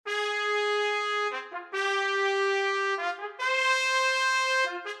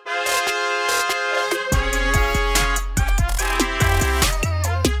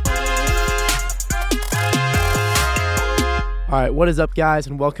All right, what is up, guys,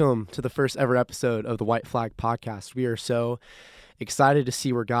 and welcome to the first ever episode of the White Flag Podcast. We are so excited to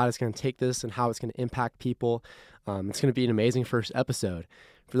see where God is going to take this and how it's going to impact people. It's going to be an amazing first episode.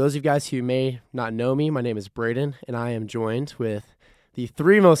 For those of you guys who may not know me, my name is Braedon, and I am joined with the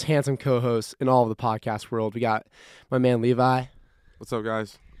three most handsome co-hosts in all of the podcast world. We got my man Levi. What's up,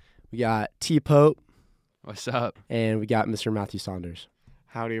 guys? We got T Pope. What's up? And we got Mr. Matthew Saunders.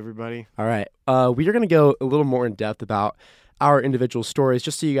 Howdy, everybody. All right. We are going to go a little more in depth about our individual stories,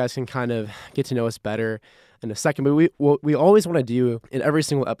 just so you guys can kind of get to know us better in a second. But what we always want to do in every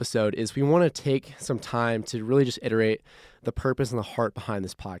single episode is we want to take some time to really just iterate the purpose and the heart behind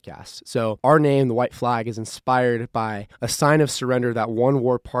this podcast. So our name, the White Flag, is inspired by a sign of surrender that one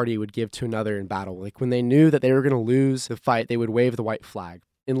war party would give to another in battle. Like when they knew that they were going to lose the fight, they would wave the white flag.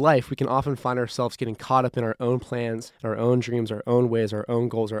 In life, we can often find ourselves getting caught up in our own plans, our own dreams, our own ways, our own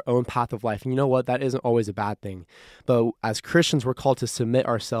goals, our own path of life. And you know what? That isn't always a bad thing. But as Christians, we're called to submit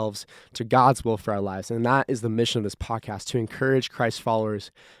ourselves to God's will for our lives. And that is the mission of this podcast, to encourage Christ followers,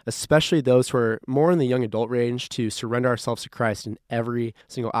 especially those who are more in the young adult range, to surrender ourselves to Christ in every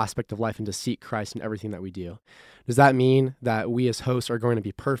single aspect of life and to seek Christ in everything that we do. Does that mean that we as hosts are going to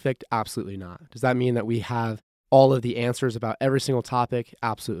be perfect? Absolutely not. Does that mean that we have all of the answers about every single topic?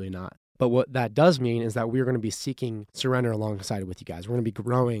 Absolutely not. But what that does mean is that we're going to be seeking surrender alongside with you guys. We're going to be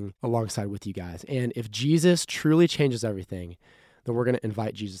growing alongside with you guys. And if Jesus truly changes everything, then we're going to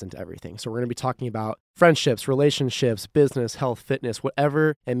invite Jesus into everything. So we're going to be talking about friendships, relationships, business, health, fitness,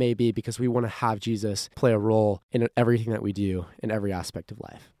 whatever it may be, because we want to have Jesus play a role in everything that we do in every aspect of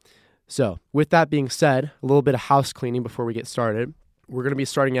life. So with that being said, a little bit of house cleaning before we get started. We're going to be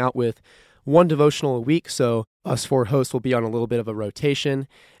starting out with one devotional a week. So us four hosts will be on a little bit of a rotation,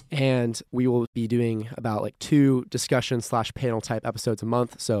 and we will be doing about like 2 discussion/panel type episodes a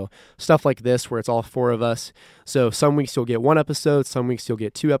month. So stuff like this where it's all 4 of us. So some weeks you'll get 1 episode, some weeks you'll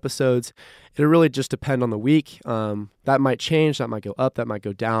get 2 episodes. It'll really just depend on the week. That might change, that might go up, that might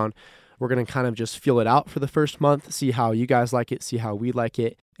go down. We're going to kind of just feel it out for the first month, see how you guys like it, see how we like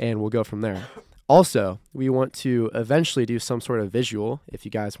it, and we'll go from there. Also, we want to eventually do some sort of visual if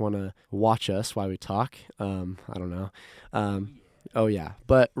you guys want to watch us while we talk. I don't know. Oh, yeah.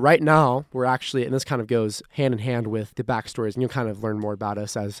 But right now, we're actually, and this kind of goes hand in hand with the backstories, and you'll kind of learn more about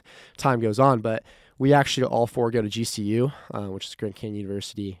us as time goes on, but we actually all 4 go to GCU, which is Grand Canyon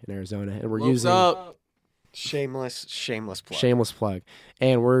University in Arizona, and we're using... Up? Shameless plug. Shameless plug.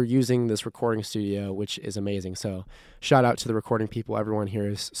 And we're using this recording studio, which is amazing. So shout out to the recording people. Everyone here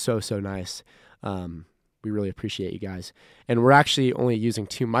is so nice. We really appreciate you guys. And we're actually only using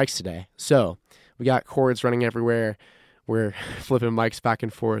 2 mics today. So we got cords running everywhere. We're flipping mics back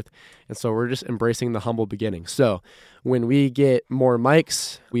and forth. And so we're just embracing the humble beginning. So when we get more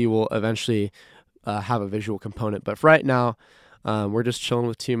mics, we will eventually have a visual component. But for right now, we're just chilling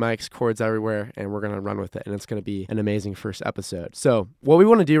with 2 mics, cords everywhere, and we're going to run with it. And it's going to be an amazing first episode. So what we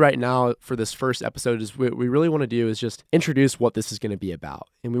want to do right now for this first episode is what we really want to do is just introduce what this is going to be about.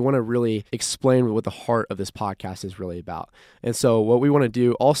 And we want to really explain what the heart of this podcast is really about. And so what we want to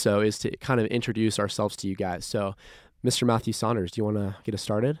do also is to kind of introduce ourselves to you guys. So Mr. Matthew Saunders, do you want to get us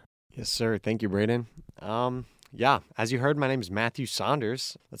started? Yes, sir. Thank you, Braedon. Yeah, as you heard, my name is Matthew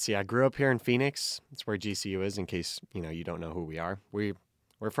Saunders. Let's see, I grew up here in Phoenix. That's where GCU is, in case, you don't know who we are. We're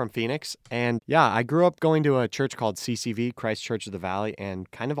from Phoenix. And yeah, I grew up going to a church called CCV, Christ Church of the Valley, and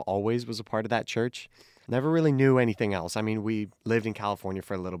kind of always was a part of that church. Never really knew anything else. I mean, we lived in California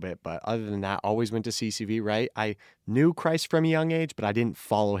for a little bit, but other than that, always went to CCV, right? I knew Christ from a young age, but I didn't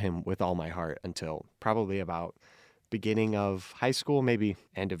follow him with all my heart until probably about beginning of high school, maybe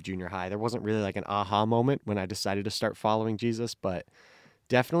end of junior high. There wasn't really like an aha moment when I decided to start following Jesus, but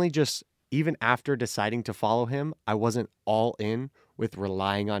definitely just even after deciding to follow him, I wasn't all in with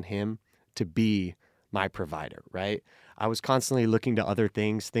relying on him to be my provider, right? I was constantly looking to other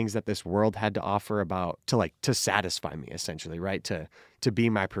things that this world had to offer to satisfy me essentially, right? To be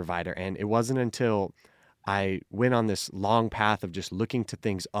my provider. And it wasn't until I went on this long path of just looking to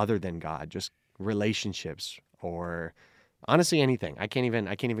things other than God, just relationships, or honestly anything. I can't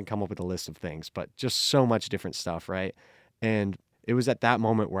even come up with a list of things, but just so much different stuff, right? And it was at that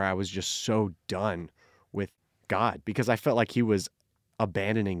moment where I was just so done with God because I felt like he was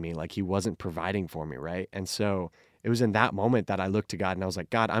abandoning me, like he wasn't providing for me, right? And so it was in that moment that I looked to God and I was like,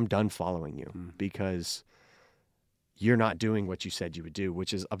 God, I'm done following you because you're not doing what you said you would do,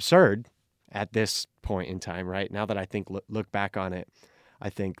 which is absurd at this point in time, right? Now that I look back on it, I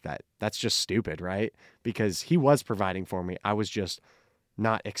think that that's just stupid, right? Because he was providing for me. I was just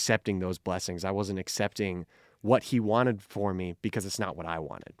not accepting those blessings. I wasn't accepting what he wanted for me because it's not what I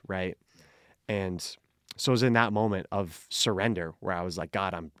wanted, right? And So it was in that moment of surrender where I was like,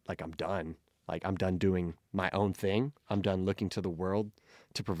 God, I'm done. Like, I'm done doing my own thing. I'm done looking to the world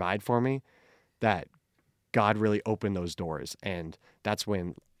to provide for me, that God really opened those doors. And that's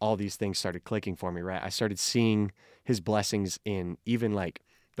when all these things started clicking for me, right? I started seeing his blessings in even like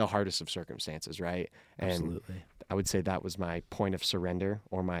the hardest of circumstances, right? And Absolutely. I would say that was my point of surrender,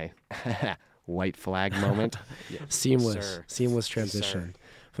 or my white flag moment. Seamless Yes, sir. transition.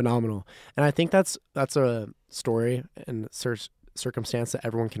 Phenomenal. And I think that's a story and circumstance that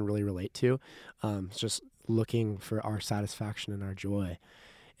everyone can really relate to. It's just looking for our satisfaction and our joy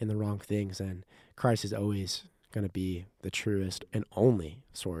in the wrong things. And Christ is always going to be the truest and only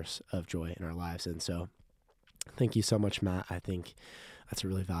source of joy in our lives. And so thank you so much, Matt. I think that's a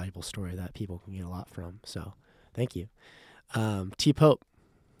really valuable story that people can get a lot from. So thank you. T Pope,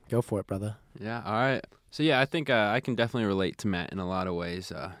 go for it, brother. Yeah, all right. So yeah, I think I can definitely relate to Matt in a lot of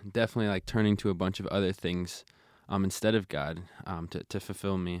ways. Definitely like turning to a bunch of other things instead of God to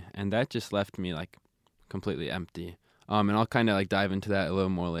fulfill me, and that just left me like completely empty. And I'll kind of like dive into that a little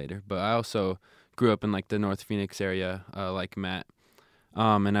more later. But I also grew up in like the North Phoenix area, like Matt,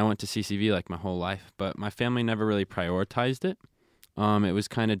 and I went to CCV like my whole life. But my family never really prioritized it. It was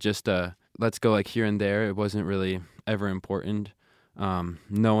kind of just let's go like here and there. It wasn't really ever important.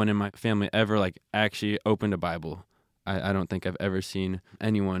 No one in my family ever like actually opened a Bible. I don't think I've ever seen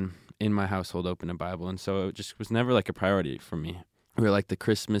anyone in my household open a Bible, and so it just was never like a priority for me. We were like the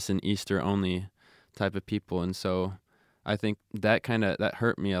Christmas and Easter only type of people, and so I think that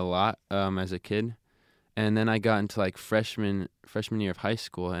hurt me a lot as a kid. And then I got into like freshman year of high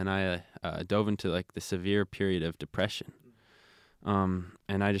school, and I dove into like the severe period of depression.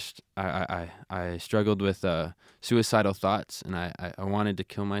 And I struggled with suicidal thoughts, and I wanted to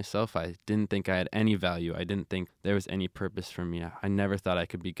kill myself. I didn't think I had any value. I didn't think there was any purpose for me. I never thought I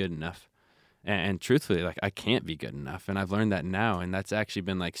could be good enough. And truthfully, like, I can't be good enough. And I've learned that now, and that's actually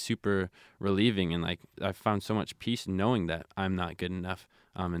been like super relieving. And like, I've found so much peace knowing that I'm not good enough,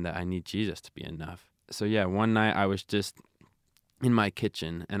 and that I need Jesus to be enough. So yeah, one night I was just in my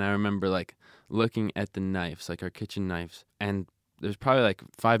kitchen, and I remember like looking at the knives, like our kitchen knives, and there's probably like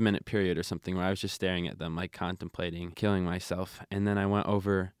 5-minute period or something where I was just staring at them, like contemplating killing myself. And then I went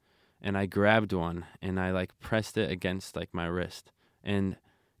over and I grabbed one and I like pressed it against like my wrist. And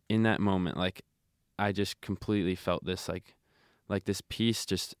in that moment, like, I just completely felt this like this peace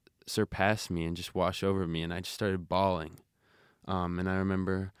just surpass me and just wash over me. And I just started bawling. And I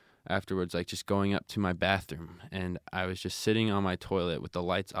remember afterwards, like, just going up to my bathroom, and I was just sitting on my toilet with the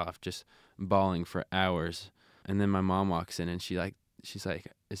lights off, just bawling for hours. And then my mom walks in, and she's like,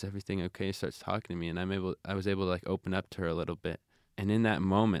 "Is everything okay?" Starts talking to me, and I was able to like open up to her a little bit. And in that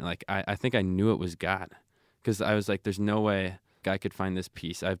moment, like, I think I knew it was God, because I was like, "There's no way I could find this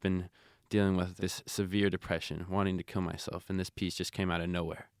peace. I've been dealing with this severe depression, wanting to kill myself, and this peace just came out of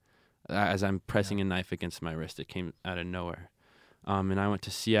nowhere." As I'm pressing a knife against my wrist, it came out of nowhere. And I went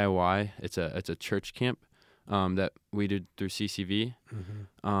to CIY. It's a church camp that we did through CCV.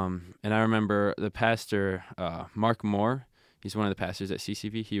 Mm-hmm. And I remember the pastor, Mark Moore, he's one of the pastors at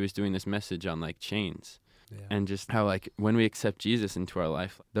CCV. He was doing this message on like chains, and just how like when we accept Jesus into our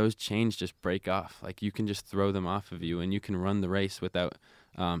life, those chains just break off. Like, you can just throw them off of you, and you can run the race without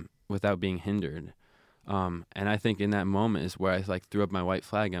being hindered. And I think in that moment is where I like threw up my white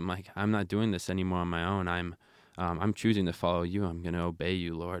flag. I'm like, I'm not doing this anymore on my own. I'm choosing to follow you. I'm going to obey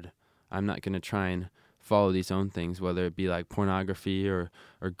you, Lord. I'm not going to try and follow these own things, whether it be like pornography or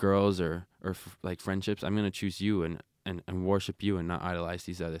girls or like friendships. I'm going to choose you and worship you and not idolize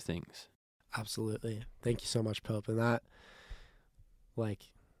these other things. Absolutely. Thank you so much, Pope. And that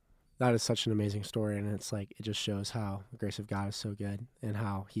is such an amazing story. And it's like, it just shows how the grace of God is so good and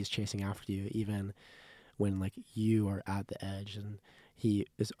how he's chasing after you, even when like you are at the edge, and he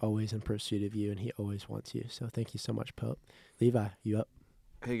is always in pursuit of you, and he always wants you. So thank you so much, Pope. Levi, you up?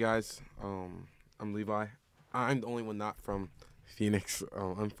 Hey guys, I'm Levi. I'm the only one not from Phoenix.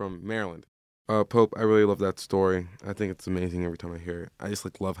 I'm from Maryland. Pope, I really love that story. I think it's amazing every time I hear it. I just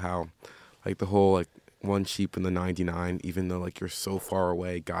like love how like the whole like one sheep in the 99, even though like you're so far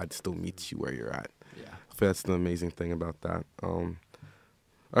away, God still meets you where you're at. Yeah. So that's the amazing thing about that. All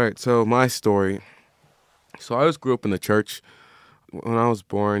right, so my story. So I grew up in the church. When I was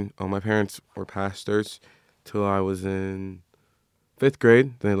born, my parents were pastors till I was in 5th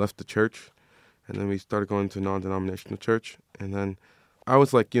grade. Then they left the church, and then we started going to a non-denominational church. And then I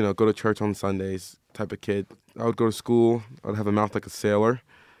was like, go to church on Sundays type of kid. I would go to school. I would have a mouth like a sailor,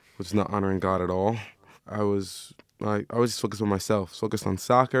 which is not honoring God at all. I was just focused on myself, focused on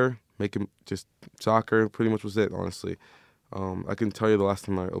soccer, making just soccer. Pretty much was it, honestly. I can tell you the last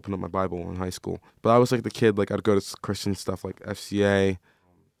time I opened up my Bible in high school. But I was like the kid, like I'd go to Christian stuff like FCA.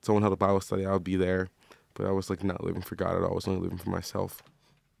 Someone had a Bible study, I would be there. But I was like not living for God at all. I was only living for myself.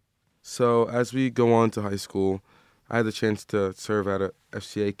 So as we go on to high school, I had the chance to serve at a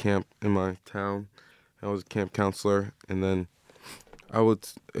FCA camp in my town. I was a camp counselor, and then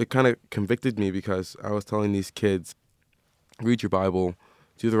it kind of convicted me because I was telling these kids, read your Bible,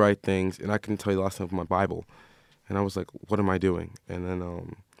 do the right things, and I couldn't tell you the last time of my Bible. And I was like, what am I doing? And then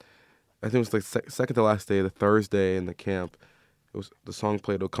I think it was like second to last day, the Thursday in the camp, it was the song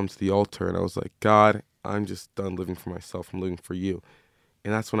played, "Oh Come to the Altar," and I was like, God, I'm just done living for myself. I'm living for you.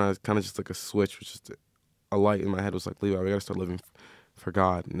 And that's when I was kind of just like a switch, which just a light in my head was like, Levi, we got to start living for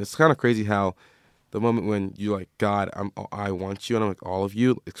God. And it's kind of crazy how the moment when you like, God, I want you, and I'm like, all of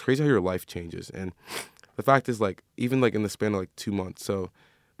you, it's crazy how your life changes. And the fact is, like, even like in the span of like 2 months, so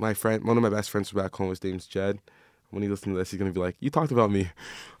one of my best friends from back home, his name's Jed. When he listens to this, he's going to be like, you talked about me.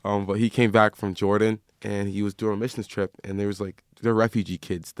 But he came back from Jordan, and he was doing a missions trip, and there was like, they're refugee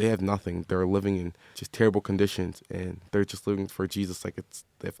kids. They have nothing. They're living in just terrible conditions, and they're just living for Jesus like it's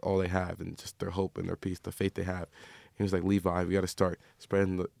all they have, and just their hope and their peace, the faith they have. And he was like, Levi, we got to start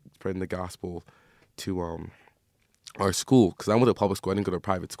spreading the gospel to our school, because I went to a public school. I didn't go to a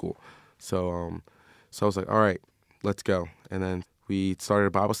private school. So I was like, all right, let's go. And then we started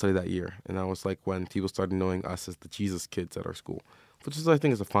a Bible study that year, and that was like when people started knowing us as the Jesus kids at our school, which is, I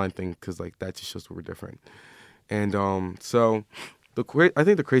think, is a fine thing, because like that just shows we're different. And so I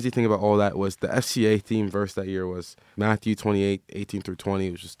think the crazy thing about all that was the FCA theme verse that year was Matthew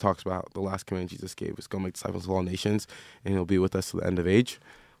 28:18-20, which just talks about the last command Jesus gave was go make disciples of all nations, and he'll be with us to the end of age,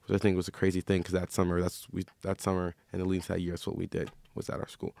 which I think was a crazy thing, because that summer and it leads that year, that's what we did, was at our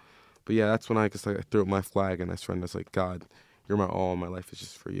school. But yeah, that's when I threw up my flag and I surrendered. I was like, God, you're my all, my life is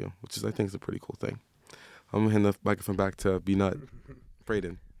just for you, which is, I think, is a pretty cool thing. I'm gonna hand the microphone back to B-Nut.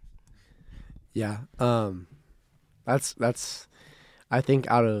 Braedon. Yeah. That's I think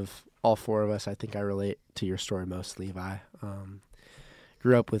out of all four of us, I think I relate to your story most, Levi.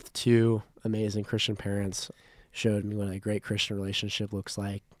 Grew up with two amazing Christian parents, showed me what a great Christian relationship looks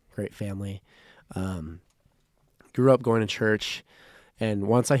like, great family. Grew up going to church, and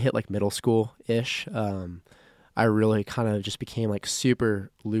once I hit like middle school-ish, I really kind of just became like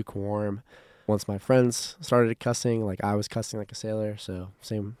super lukewarm. Once my friends started cussing, like I was cussing like a sailor, so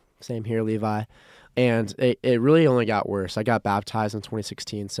same here, Levi. And it really only got worse. I got baptized in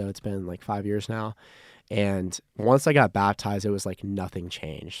 2016, so it's been like 5 years now. And once I got baptized, it was like nothing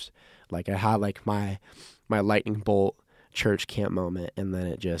changed. Like I had like my lightning bolt church camp moment, and then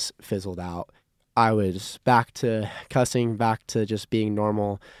it just fizzled out. I was back to cussing, back to just being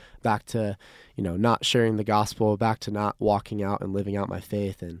normal, back to, not sharing the gospel, back to not walking out and living out my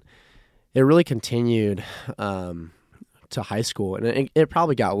faith. And it really continued to high school, and it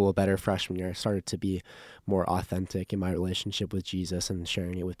probably got a little better freshman year. I started to be more authentic in my relationship with Jesus and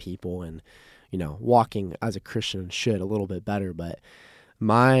sharing it with people, and walking as a Christian should a little bit better. But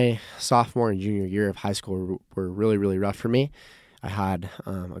my sophomore and junior year of high school were really, really rough for me. I had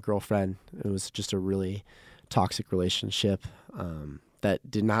a girlfriend. It was just a really toxic relationship that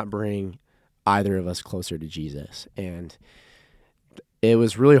did not bring either of us closer to Jesus, and it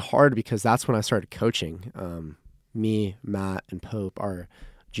was really hard because that's when I started coaching. Me, Matt, and Pope are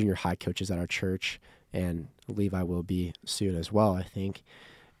junior high coaches at our church, and Levi will be soon as well, I think.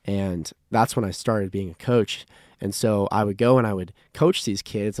 And that's when I started being a coach. And so I would go and I would coach these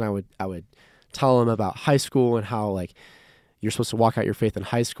kids, and I would tell them about high school and how like you're supposed to walk out your faith in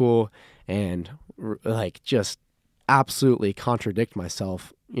high school, and like just absolutely contradict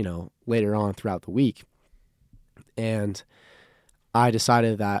myself, later on throughout the week. And I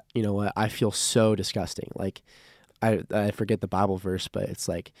decided that, what, I feel so disgusting. Like I forget the Bible verse, but it's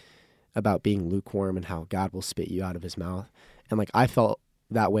like about being lukewarm and how God will spit you out of his mouth. And like, I felt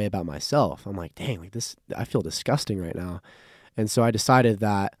that way about myself. I'm like, dang, like this, I feel disgusting right now. And so I decided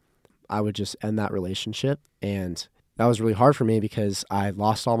that I would just end that relationship. And that was really hard for me because I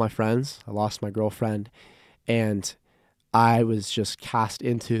lost all my friends. I lost my girlfriend, and I was just cast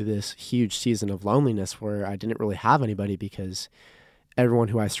into this huge season of loneliness where I didn't really have anybody because everyone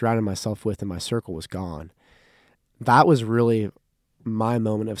who I surrounded myself with in my circle was gone. That was really my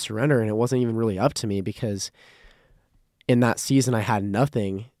moment of surrender, and it wasn't even really up to me because in that season I had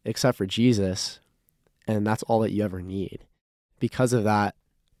nothing except for Jesus, and that's all that you ever need. Because of that,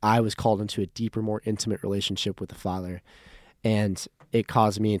 I was called into a deeper, more intimate relationship with the Father, and it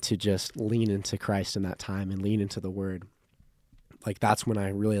caused me to just lean into Christ in that time and lean into the Word. Like that's when I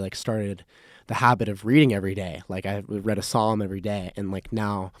really like started the habit of reading every day. Like I read a psalm every day, and like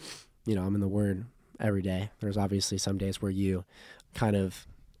now, I'm in the Word every day. There's obviously some days where you kind of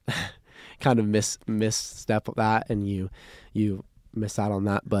misstep that and you miss out on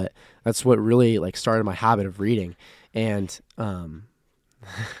that. But that's what really like started my habit of reading. And oh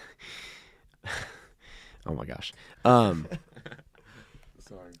my gosh. Sorry.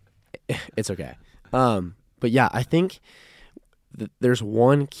 It's okay. But yeah, I think there's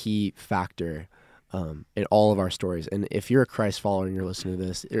one key factor in all of our stories. And if you're a Christ follower and you're listening to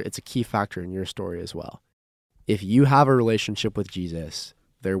this, it's a key factor in your story as well. If you have a relationship with Jesus,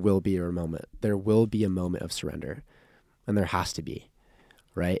 there will be a moment. There will be a moment of surrender. And there has to be,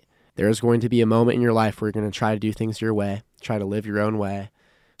 right? There's going to be a moment in your life where you're going to try to do things your way, try to live your own way,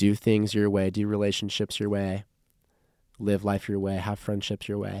 do things your way, do relationships your way, live life your way, have friendships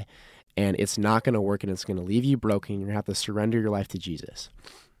your way. And it's not going to work, and it's going to leave you broken. You're going to have to surrender your life to Jesus,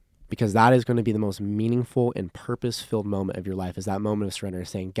 because that is going to be the most meaningful and purpose-filled moment of your life, is that moment of surrender,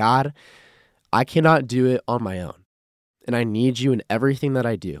 saying, God, I cannot do it on my own, and I need you in everything that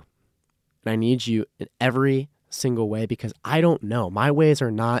I do, and I need you in every single way, because I don't know. My ways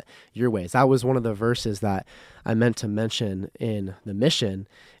are not your ways. That was one of the verses that I meant to mention in the mission.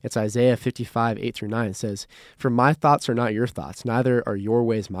 It's Isaiah 55, 8-9. It says, "For my thoughts are not your thoughts, neither are your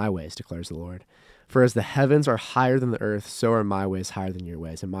ways my ways, declares the Lord. For as the heavens are higher than the earth, so are my ways higher than your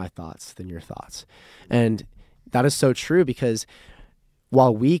ways, and my thoughts than your thoughts." And that is so true, because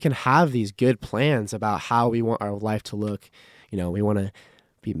while we can have these good plans about how we want our life to look, we want to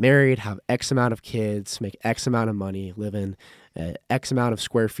be married, have X amount of kids, make X amount of money, live in an X amount of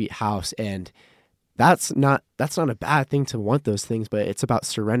square feet house. And that's not a bad thing to want those things, but it's about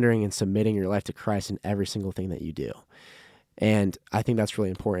surrendering and submitting your life to Christ in every single thing that you do. And I think that's really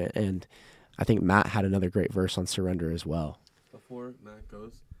important. And I think Matt had another great verse on surrender as well. Before Matt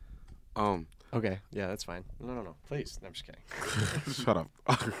goes, Okay, yeah, that's fine. No, please. No, I'm just kidding. shut up.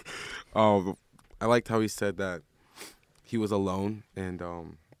 I liked how he said that he was alone and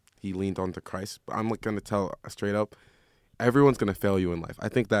he leaned on to Christ. But I'm going to tell straight up, everyone's going to fail you in life. I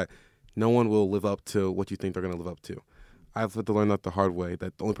think that no one will live up to what you think they're going to live up to. I've had to learn that the hard way,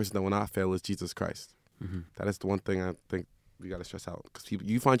 that the only person that will not fail is Jesus Christ. Mm-hmm. That is the one thing I think we got to stress out. Because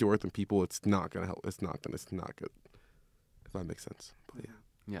you find your worth in people, it's not going to help. It's not good. If that makes sense. But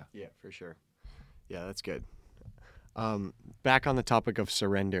Yeah, for sure. Yeah, that's good. Back on the topic of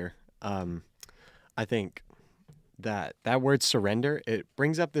surrender, I think that word surrender, it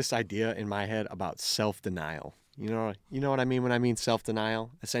brings up this idea in my head about self-denial. You know what I mean when I mean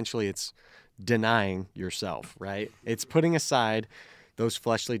self-denial? Essentially, it's denying yourself, right? It's putting aside those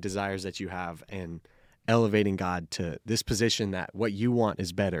fleshly desires that you have and elevating God to this position that what you want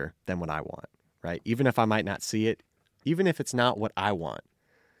is better than what I want, right? Even if I might not see it, even if it's not what I want,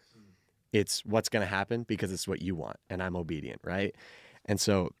 it's what's going to happen because it's what you want, and I'm obedient, right? And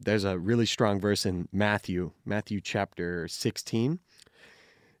so there's a really strong verse in Matthew chapter 16.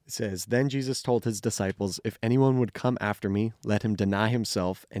 It says, "Then Jesus told his disciples, 'If anyone would come after me, let him deny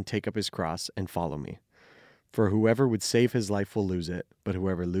himself and take up his cross and follow me. For whoever would save his life will lose it, but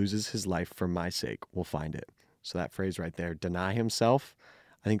whoever loses his life for my sake will find it.'" So that phrase right there, deny himself,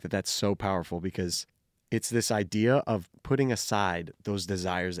 I think that that's so powerful, because it's this idea of putting aside those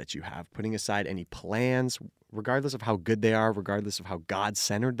desires that you have, putting aside any plans, regardless of how good they are, regardless of how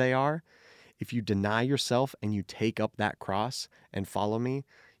God-centered they are. If you deny yourself and you take up that cross and follow me,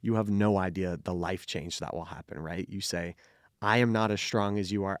 you have no idea the life change that will happen, right? You say, I am not as strong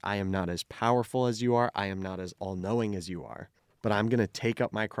as you are. I am not as powerful as you are. I am not as all-knowing as you are. But I'm going to take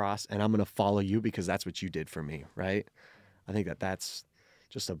up my cross and I'm going to follow you because that's what you did for me, right? I think that that's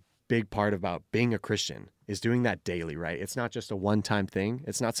just a big part about being a Christian, is doing that daily, right? It's not just a one-time thing.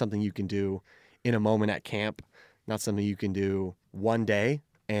 It's not something you can do in a moment at camp, not something you can do one day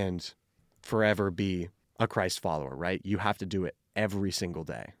and forever be a Christ follower, right? You have to do it every single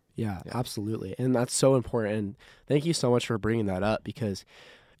day. Yeah, absolutely. And that's so important. And thank you so much for bringing that up, because,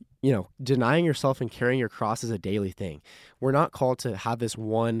 denying yourself and carrying your cross is a daily thing. We're not called to have this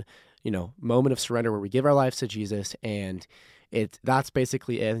one, moment of surrender where we give our lives to Jesus and that's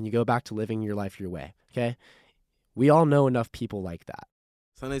basically it, and you go back to living your life your way, okay? We all know enough people like that.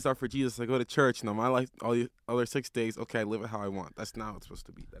 Sundays are for Jesus. I go to church. My life, all the other 6 days, okay, I live it how I want. That's not how it's supposed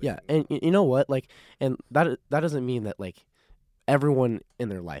to be. Yeah, and you know what? And that doesn't mean that, everyone in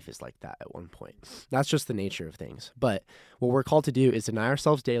their life is like that at one point. That's just the nature of things. But what we're called to do is deny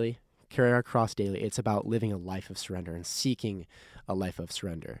ourselves daily, carry our cross daily. It's about living a life of surrender and seeking a life of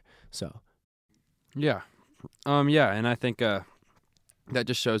surrender. So, yeah. And I think that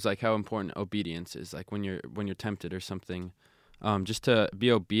just shows how important obedience is. When you're tempted or something, just to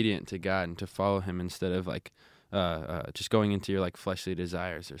be obedient to God and to follow Him instead of just going into your fleshly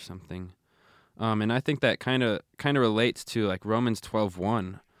desires or something. And I think that kind of relates to like Romans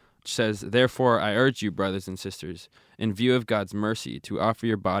 12:1, which says, "Therefore I urge you, brothers and sisters, in view of God's mercy, to offer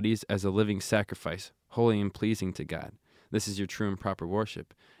your bodies as a living sacrifice, holy and pleasing to God. This is your true and proper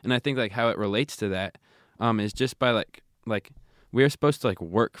worship." And I think like how it relates to that is just by like we are supposed to like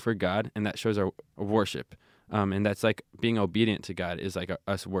work for God, and that shows our worship. And that's like being obedient to God is like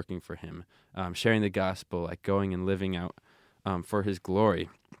us working for Him, sharing the gospel, like going and living out for His glory,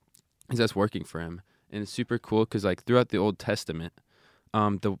 is us working for Him. And it's super cool because like throughout the Old Testament,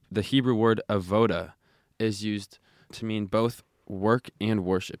 the Hebrew word avoda is used to mean both work and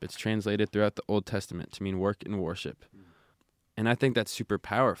worship. It's translated throughout the Old Testament to mean work and worship. And I think that's super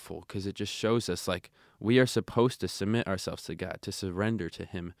powerful because it just shows us like we are supposed to submit ourselves to God, to surrender to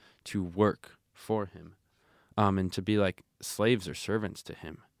Him, to work for Him, and to be like slaves or servants to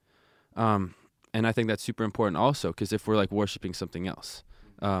Him. And I think that's super important also because if we're like worshiping something else,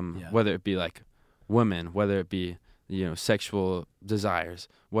 whether it be like women, whether it be, sexual desires,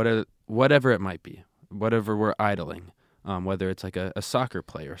 whatever it might be, whatever we're idling, whether it's like a soccer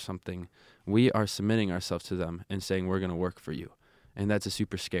play or something, we are submitting ourselves to them and saying, we're going to work for you. And that's a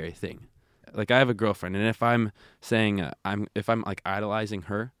super scary thing. Like I have a girlfriend, and if I'm saying, if I'm like idolizing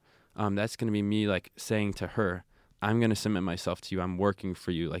her, that's going to be me like saying to her, I'm going to submit myself to you. I'm working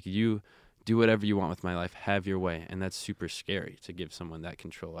for you. Like you do whatever you want with my life, have your way. And that's super scary to give someone that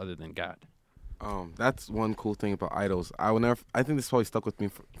control other than God. That's one cool thing about idols. I think this probably stuck with me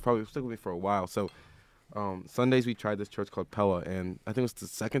for a while. So Sundays we tried this church called Pella, and I think it was the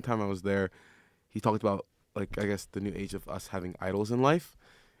second time I was there. He talked about like I guess the new age of us having idols in life,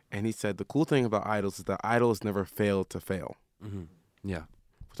 and he said the cool thing about idols is that idols never fail to fail. Mm-hmm. Yeah,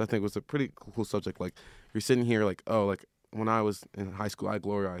 which I think was a pretty cool subject. Like you're sitting here like, oh, like when I was in high school, I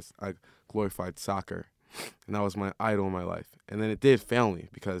glorified soccer, and that was my idol in my life. And then it did fail me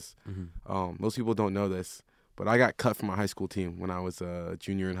because most people don't know this, but I got cut from my high school team when I was a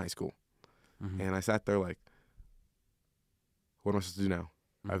junior in high school. And I sat there like, what am I supposed to do now?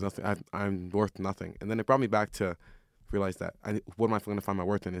 I have nothing. I'm worth nothing. And then it brought me back to realize that what am I going to find my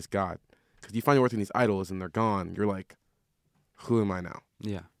worth in is God. Because you find your worth in these idols and they're gone. You're like, who am I now?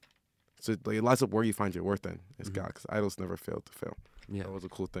 Yeah. So like, it lies up where you find your worth in is God. Because idols never fail to fail. Yeah. That was a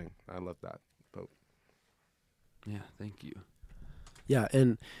cool thing. I love that. Yeah, thank you. Yeah,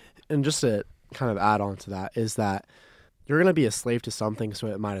 and just to kind of add on to that is that you're going to be a slave to something, so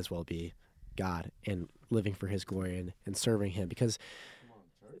it might as well be God and living for His glory and serving Him, because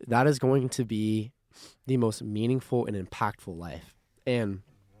that is going to be the most meaningful and impactful life. And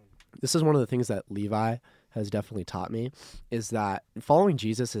this is one of the things that Levi has definitely taught me, is that following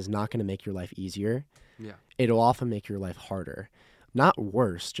Jesus is not going to make your life easier. Yeah. It'll often make your life harder. Not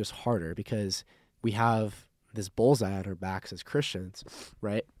worse, just harder, because we have this bullseye on our backs as Christians,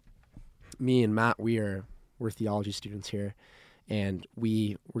 right? Me and Matt, we're theology students here, and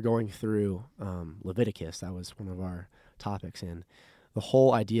we're going through Leviticus. That was one of our topics, and the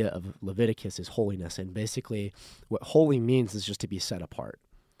whole idea of Leviticus is holiness, and basically what holy means is just to be set apart.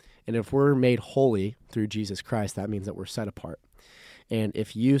 And if we're made holy through Jesus Christ, that means that we're set apart. And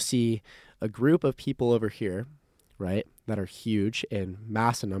if you see a group of people over here, right, that are huge in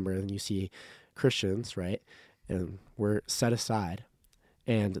mass and number, and you see Christians, right, and we're set aside,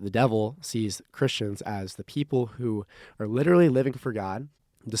 and the devil sees Christians as the people who are literally living for God,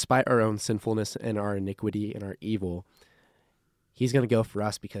 despite our own sinfulness and our iniquity and our evil. He's going to go for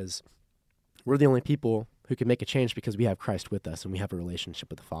us because we're the only people who can make a change, because we have Christ with us and we have a relationship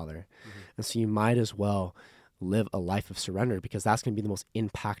with the Father. And so you might as well live a life of surrender, because that's going to be the most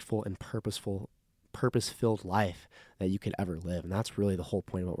impactful and purpose-filled life that you could ever live. And that's really the whole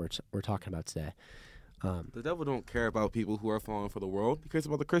point of what we're talking about today. The devil don't care about people who are falling for the world. He cares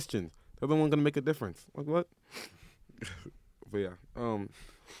about the Christians. They're the one going to make a difference. Like what? But yeah.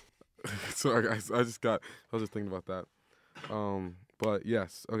 Sorry guys, I was just thinking about that. But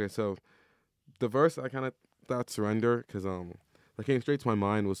yes. Okay, so the verse I kind of thought surrender, because that came straight to my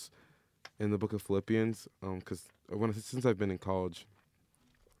mind, was in the book of Philippians. Because since I've been in college,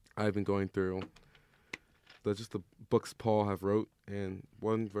 I've been going through the books Paul have wrote, and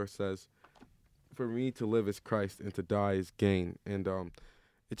one verse says, "For me to live is Christ, and to die is gain." And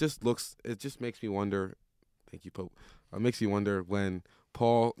it just makes me wonder. Thank you, Pope. It makes me wonder when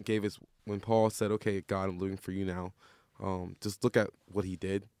Paul said, "Okay, God, I'm living for you now." Just look at what he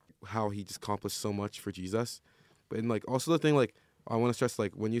did, how he just accomplished so much for Jesus. But and like also the thing, like I want to stress,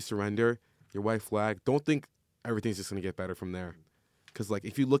 like when you surrender your white flag, don't think everything's just gonna get better from there. Because like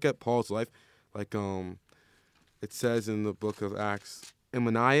if you look at Paul's life, like it says in the book of Acts,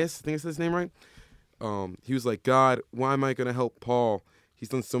 Emmanuel, I think it's his name, right? He was like, God, why am I gonna help Paul? He's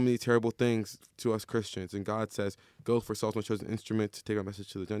done so many terrible things to us Christians. And God says, go for Saul's my chosen instrument to take my message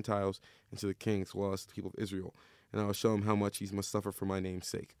to the Gentiles and to the kings, as well as the people of Israel. And I will show him how much he must suffer for my name's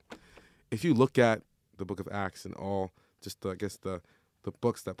sake. If you look at the book of Acts and all, just the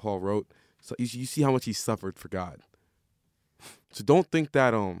books that Paul wrote, so you see how much he suffered for God. So don't think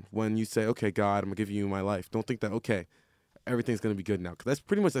that when you say, okay, God, I'm going to give you my life, don't think that, okay, everything's going to be good now. Because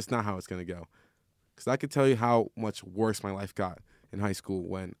that's not how it's going to go. Because I could tell you how much worse my life got in high school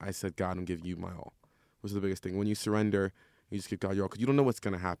when I said, God, I'm giving you my all, was the biggest thing. When you surrender, you just give God your all, because you don't know what's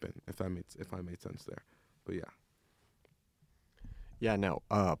going to happen, if I made sense there. But yeah. Yeah, no.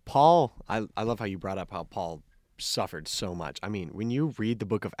 Paul, I love how you brought up how Paul suffered so much. I mean, when you read the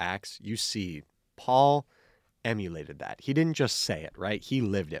book of Acts, you see Paul emulated that. He didn't just say it, right? He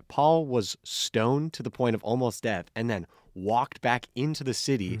lived it. Paul was stoned to the point of almost death and then walked back into the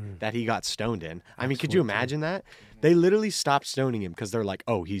city that he got stoned in. I mean, could you imagine that? They literally stopped stoning him because they're like,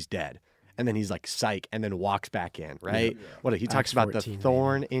 oh, he's dead. And then he's like, psych, and then walks back in, right? Yeah. What he talks about 14, the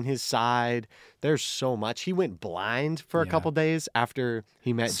thorn in his side. There's so much. He went blind for a couple days after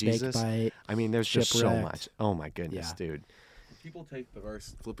he met Jesus. Bite, I mean, there's just so much. Oh my goodness, dude. People take the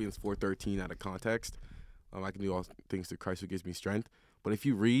verse Philippians 4:13 out of context. I can do all things through Christ who gives me strength. But if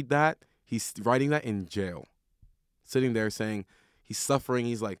you read that, he's writing that in jail, sitting there saying he's suffering.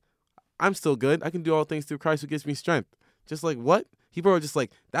 He's like, I'm still good. I can do all things through Christ who gives me strength. Just like, what? People are just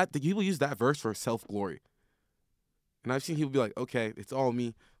like that. People use that verse for self-glory. And I've seen people be like, okay, it's all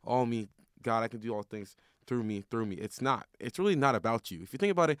me. God, I can do all things through me. It's not. It's really not about you. If you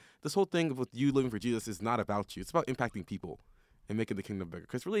think about it, this whole thing with you living for Jesus is not about you. It's about impacting people and making the kingdom bigger.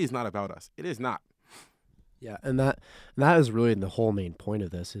 Because really, it's not about us. It is not. Yeah, and that is really the whole main point of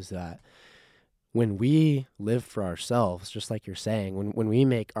this, is that when we live for ourselves, just like you're saying, when we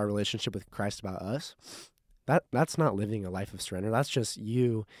make our relationship with Christ about us, that's not living a life of surrender. That's just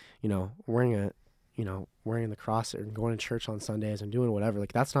you wearing the cross and going to church on Sundays and doing whatever.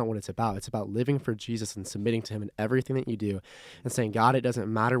 Like, that's not what it's about. It's about living for Jesus and submitting to him in everything that you do and saying, God, it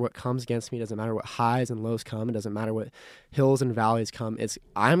doesn't matter what comes against me. It doesn't matter what highs and lows come. It doesn't matter what hills and valleys come.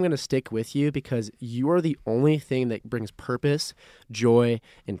 I'm going to stick with you because you are the only thing that brings purpose, joy,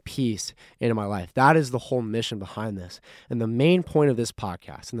 and peace into my life. That is the whole mission behind this. And the main point of this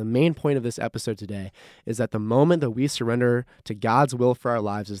podcast and the main point of this episode today is that the moment that we surrender to God's will for our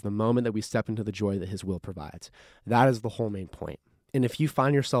lives is the moment that we step into the joy that his will provides. That is the whole main point. And if you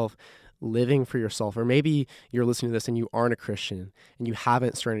find yourself living for yourself, or maybe you're listening to this and you aren't a Christian and you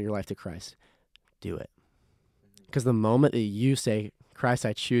haven't surrendered your life to Christ, do it. Because the moment that you say, Christ,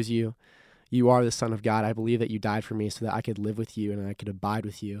 I choose you, you are the Son of God, I believe that you died for me so that I could live with you and I could abide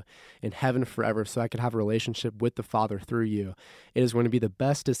with you in heaven forever so I could have a relationship with the Father through you, it is going to be the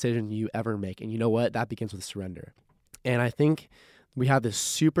best decision you ever make. And you know what? That begins with surrender. And I think we have this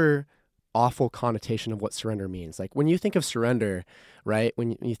super awful connotation of what surrender means. Like, when you think of surrender, right,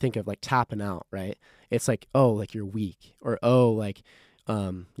 when you think of like tapping out, right, it's like, oh, like you're weak, or oh, like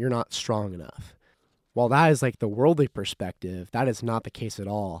you're not strong enough. While that is like the worldly perspective, that is not the case at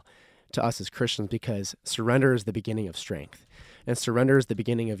all to us as Christians, because surrender is the beginning of strength. And surrender is the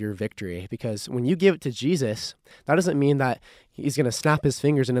beginning of your victory, because when you give it to Jesus, that doesn't mean that he's going to snap his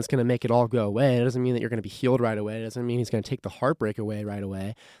fingers and it's going to make it all go away. It doesn't mean that you're going to be healed right away. It doesn't mean he's going to take the heartbreak away right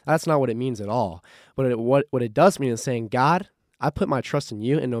away. That's not what it means at all. But what it does mean is saying, God, I put my trust in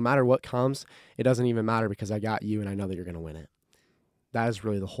you, and no matter what comes, it doesn't even matter because I got you and I know that you're going to win it. That is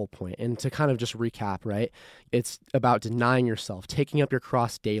really the whole point. And to kind of just recap, right, it's about denying yourself, taking up your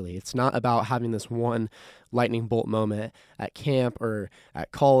cross daily. It's not about having this one lightning bolt moment at camp or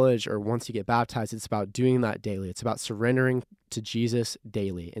at college or once you get baptized. It's about doing that daily. It's about surrendering to Jesus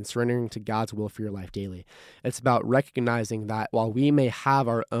daily and surrendering to God's will for your life daily. It's about recognizing that while we may have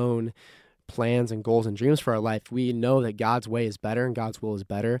our own plans and goals and dreams for our life, we know that God's way is better and God's will is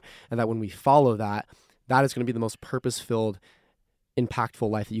better, and that when we follow that, that is going to be the most purpose-filled, impactful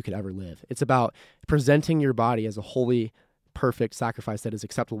life that you could ever live. It's about presenting your body as a holy, perfect sacrifice that is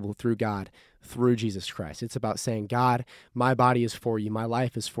acceptable through God, through Jesus Christ. It's about saying, God, my body is for you, my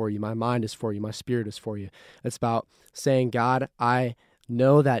life is for you, my mind is for you, my spirit is for you. It's about saying, God, I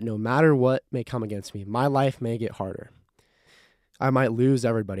know that no matter what may come against me, my life may get harder. I might lose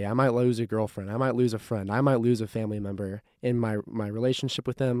everybody. I might lose a girlfriend. I might lose a friend. I might lose a family member in my relationship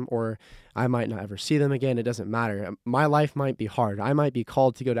with them, or I might not ever see them again. It doesn't matter. My life might be hard. I might be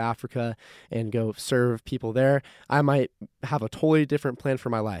called to go to Africa and go serve people there. I might have a totally different plan for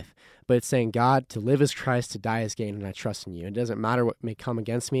my life. But it's saying, God, to live is Christ, to die is gain, and I trust in you. It doesn't matter what may come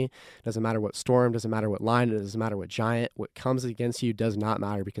against me. It doesn't matter what storm. It doesn't matter what lion. It doesn't matter what giant. What comes against you does not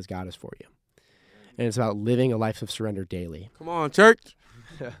matter because God is for you. And it's about living a life of surrender daily. Come on, church.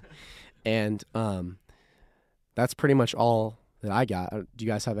 And that's pretty much all that I got. Do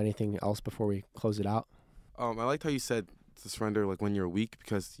you guys have anything else before we close it out? I liked how you said to surrender like when you're weak,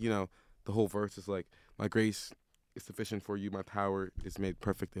 because the whole verse is like, my grace is sufficient for you, my power is made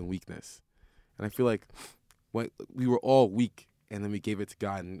perfect in weakness. And I feel like we were all weak, and then we gave it to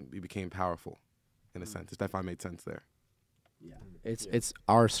God, and we became powerful, in a sense. If that made sense there. Yeah, it's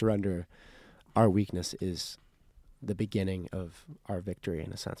our surrender, our weakness is the beginning of our victory,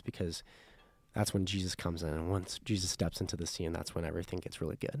 in a sense, because that's when Jesus comes in, and once Jesus steps into the scene, that's when everything gets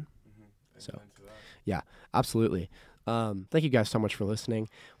really good. So, yeah, absolutely. Thank you guys so much for listening.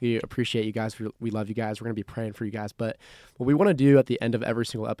 We appreciate you guys. We love you guys. We're going to be praying for you guys. But what we want to do at the end of every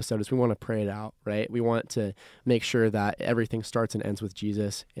single episode is we want to pray it out, right? We want to make sure that everything starts and ends with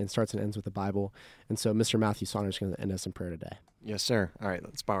Jesus and starts and ends with the Bible. And so Mr. Matthew Saunders is going to end us in prayer today. Yes, sir. All right,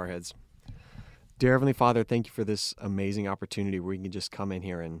 let's bow our heads. Dear Heavenly Father, thank you for this amazing opportunity where we can just come in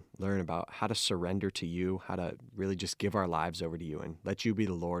here and learn about how to surrender to you, how to really just give our lives over to you and let you be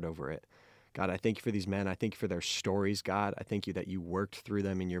the Lord over it. God, I thank you for these men. I thank you for their stories, God. I thank you that you worked through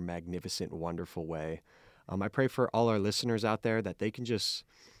them in your magnificent, wonderful way. I pray for all our listeners out there that they can just,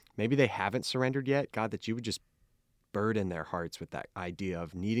 maybe they haven't surrendered yet, God, that you would just burden their hearts with that idea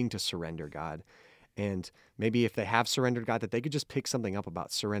of needing to surrender, God. And maybe if they have surrendered, God, that they could just pick something up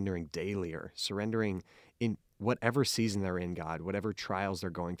about surrendering daily or surrendering in whatever season they're in, God, whatever trials they're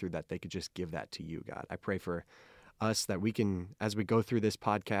going through, that they could just give that to you, God. I pray for us that we can, as we go through this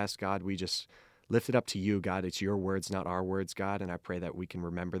podcast, God, we just lift it up to you, God. It's your words, not our words, God. And I pray that we can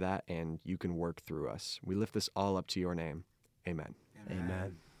remember that and you can work through us. We lift this all up to your name. Amen.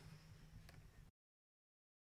 Amen.